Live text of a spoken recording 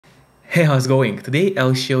Hey, how's it going? Today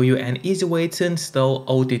I'll show you an easy way to install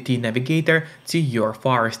Ott Navigator to your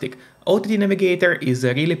Firestick. Ott Navigator is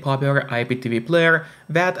a really popular IPTV player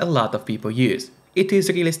that a lot of people use. It is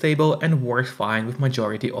really stable and works fine with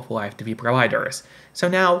majority of live TV providers. So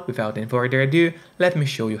now, without any further ado, let me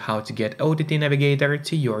show you how to get Ott Navigator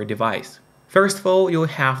to your device. First of all, you'll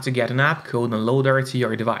have to get an app called Downloader to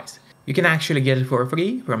your device. You can actually get it for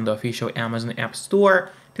free from the official Amazon App Store.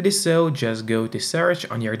 To do so, just go to search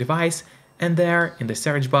on your device and there in the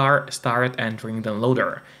search bar start entering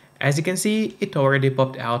Downloader. As you can see, it already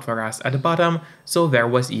popped out for us at the bottom, so there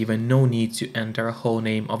was even no need to enter a whole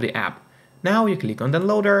name of the app. Now you click on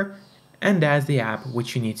Downloader and that's the app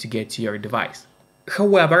which you need to get to your device.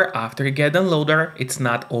 However, after you get Downloader, it's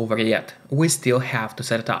not over yet. We still have to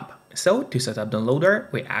set it up. So to set up Downloader,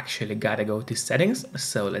 we actually gotta go to settings,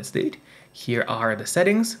 so let's do it. Here are the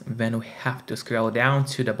settings, then we have to scroll down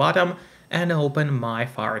to the bottom and open My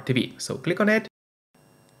Fire TV. So click on it.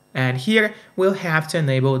 And here we'll have to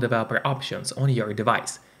enable developer options on your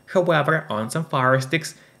device. However, on some Fire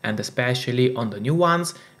Sticks, and especially on the new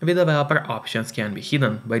ones, the developer options can be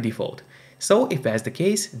hidden by default. So if that's the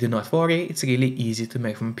case, do not worry, it's really easy to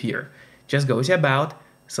make them appear. Just go to About,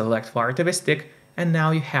 select Fire TV Stick, and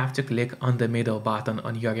now you have to click on the middle button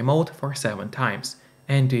on your remote for 7 times.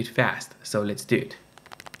 And do it fast, so let's do it.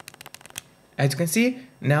 As you can see,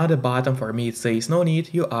 now the bottom for me it says no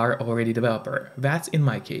need, you are already a developer. That's in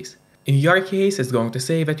my case. In your case, it's going to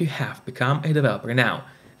say that you have become a developer now.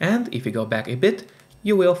 And if you go back a bit,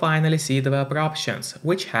 you will finally see developer options,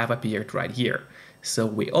 which have appeared right here. So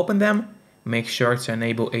we open them, make sure to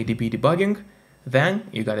enable ADB debugging, then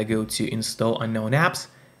you gotta go to install unknown apps,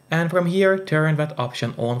 and from here turn that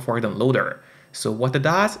option on for Downloader. So what it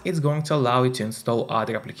does, it's going to allow you to install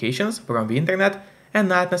other applications from the internet and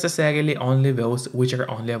not necessarily only those which are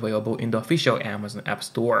only available in the official Amazon App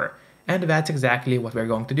Store. And that's exactly what we're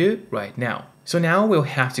going to do right now. So now we'll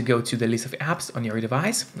have to go to the list of apps on your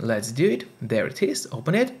device. Let's do it. There it is,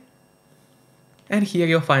 open it. And here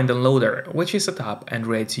you'll find Downloader, which is set up and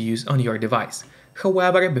ready to use on your device.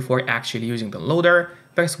 However, before actually using Downloader,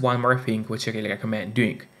 there's one more thing which I really recommend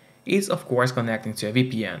doing. It's of course connecting to a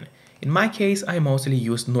VPN. In my case, I mostly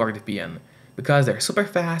use NordVPN. Because they're super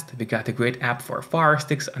fast, we got a great app for Fire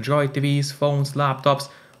Sticks, Android TVs, phones, laptops,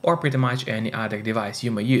 or pretty much any other device you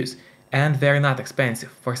may use. And they're not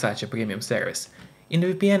expensive for such a premium service. In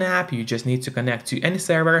the VPN app, you just need to connect to any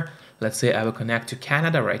server. Let's say I will connect to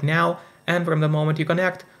Canada right now, and from the moment you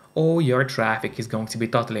connect, all your traffic is going to be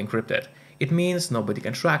totally encrypted. It means nobody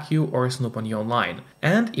can track you or snoop on you online.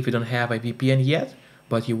 And if you don't have a VPN yet,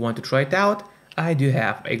 but you want to try it out, I do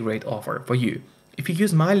have a great offer for you. If you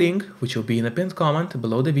use my link, which will be in a pinned comment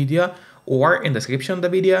below the video or in the description of the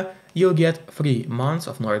video, you'll get 3 months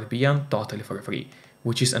of NordVPN totally for free,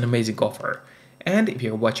 which is an amazing offer. And if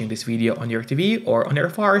you're watching this video on your TV or on your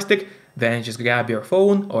Fire Stick, then just grab your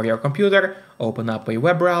phone or your computer, open up a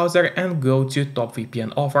web browser and go to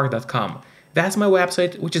topvpnoffer.com. That's my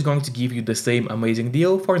website, which is going to give you the same amazing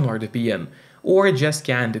deal for NordVPN. Or just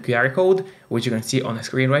scan the QR code, which you can see on the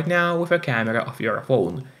screen right now with a camera of your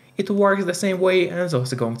phone. It works the same way and is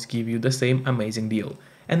also going to give you the same amazing deal.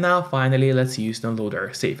 And now finally, let's use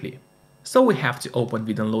Downloader safely. So we have to open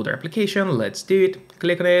the Downloader application, let's do it,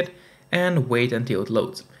 click on it, and wait until it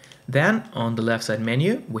loads. Then on the left side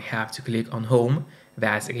menu, we have to click on Home,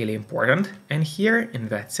 that's really important, and here in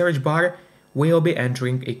that search bar, we'll be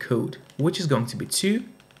entering a code, which is going to be 2,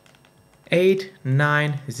 8,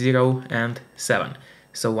 9, 0, and 7.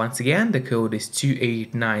 So once again, the code is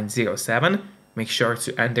 28907. Make sure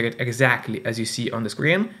to enter it exactly as you see on the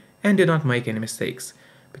screen and do not make any mistakes.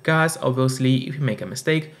 Because obviously, if you make a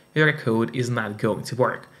mistake, your code is not going to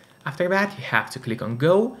work. After that, you have to click on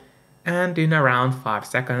Go, and in around 5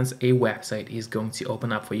 seconds, a website is going to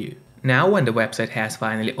open up for you. Now, when the website has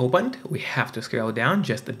finally opened, we have to scroll down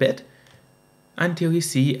just a bit until you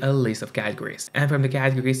see a list of categories. And from the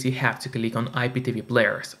categories, you have to click on IPTV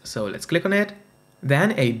players. So let's click on it.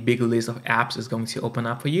 Then a big list of apps is going to open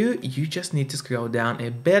up for you. You just need to scroll down a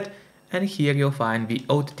bit, and here you'll find the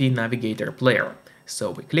Ott Navigator player.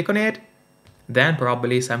 So we click on it. Then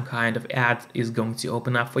probably some kind of ad is going to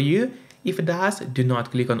open up for you. If it does, do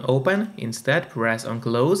not click on open, instead press on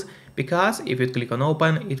close, because if you click on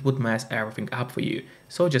open, it would mess everything up for you.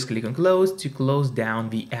 So just click on close to close down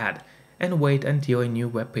the ad and wait until a new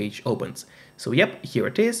web page opens. So yep, here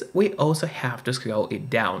it is. We also have to scroll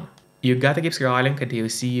it down. You gotta keep scrolling until you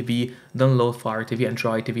see the download Fire TV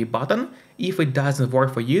Android TV button. If it doesn't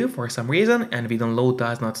work for you for some reason and the download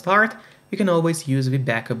does not start, you can always use the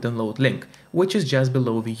backup download link, which is just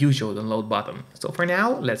below the usual download button. So for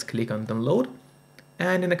now, let's click on download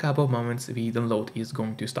and in a couple of moments the download is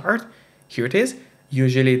going to start. Here it is.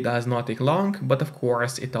 Usually it does not take long, but of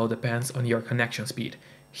course it all depends on your connection speed.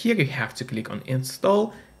 Here you have to click on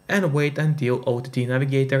install and wait until Ott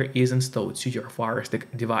Navigator is installed to your Firestick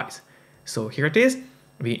device. So here it is.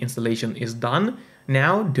 The installation is done.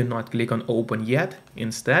 Now do not click on open yet.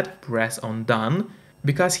 Instead press on done,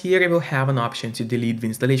 because here you will have an option to delete the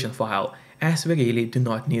installation file, as we really do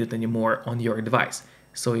not need it anymore on your device.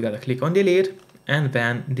 So you gotta click on delete and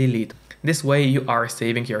then delete. This way you are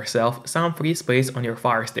saving yourself some free space on your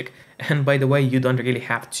Firestick. And by the way, you don't really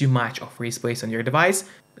have too much of free space on your device,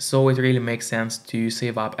 so it really makes sense to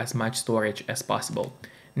save up as much storage as possible.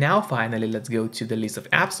 Now finally let's go to the list of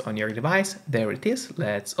apps on your device. There it is,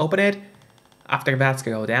 let's open it. After that,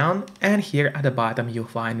 scroll down, and here at the bottom you'll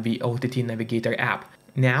find the Ott Navigator app.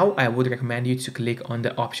 Now I would recommend you to click on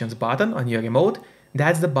the options button on your remote.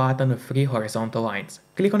 That's the button with 3 horizontal lines.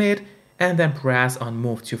 Click on it and then press on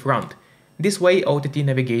move to front. This way Ott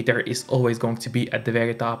Navigator is always going to be at the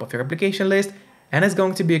very top of your application list, and it's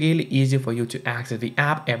going to be really easy for you to access the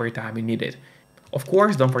app every time you need it. Of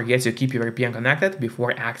course, don't forget to keep your VPN connected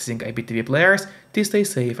before accessing IPTV players to stay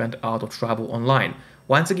safe and out of trouble online.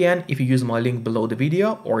 Once again, if you use my link below the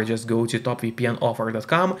video or just go to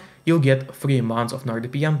topvpnoffer.com, you'll get 3 months of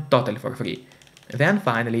NordVPN totally for free. Then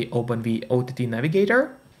finally open the Ott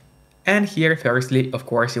Navigator. And here firstly, of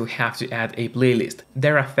course, you'll have to add a playlist.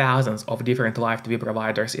 There are thousands of different live TV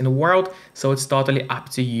providers in the world, so it's totally up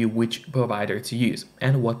to you which provider to use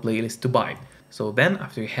and what playlist to buy. So then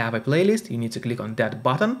after you have a playlist, you need to click on that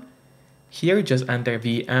button. Here just enter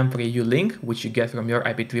the M3U link which you get from your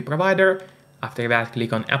IPTV provider. After that,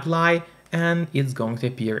 click on apply and it's going to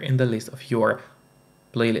appear in the list of your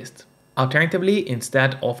playlist. Alternatively,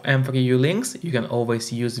 instead of M3U links, you can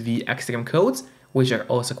always use the extreme codes, which are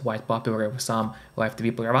also quite popular with some live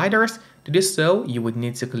TV providers. To do so, you would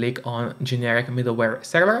need to click on generic middleware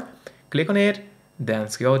server, click on it, then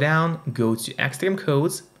scroll down, go to extreme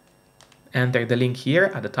codes, enter the link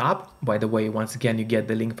here at the top. By the way, once again, you get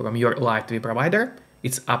the link from your live TV provider.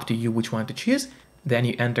 It's up to you which one to choose. Then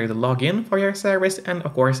you enter the login for your service and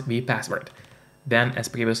of course the password. Then as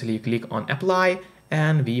previously, you click on apply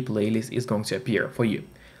and the playlist is going to appear for you.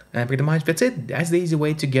 And pretty much that's it. That's the easy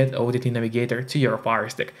way to get Ott Navigator to your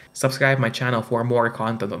Firestick. Subscribe my channel for more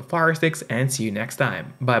content on Firesticks and see you next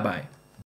time. Bye bye.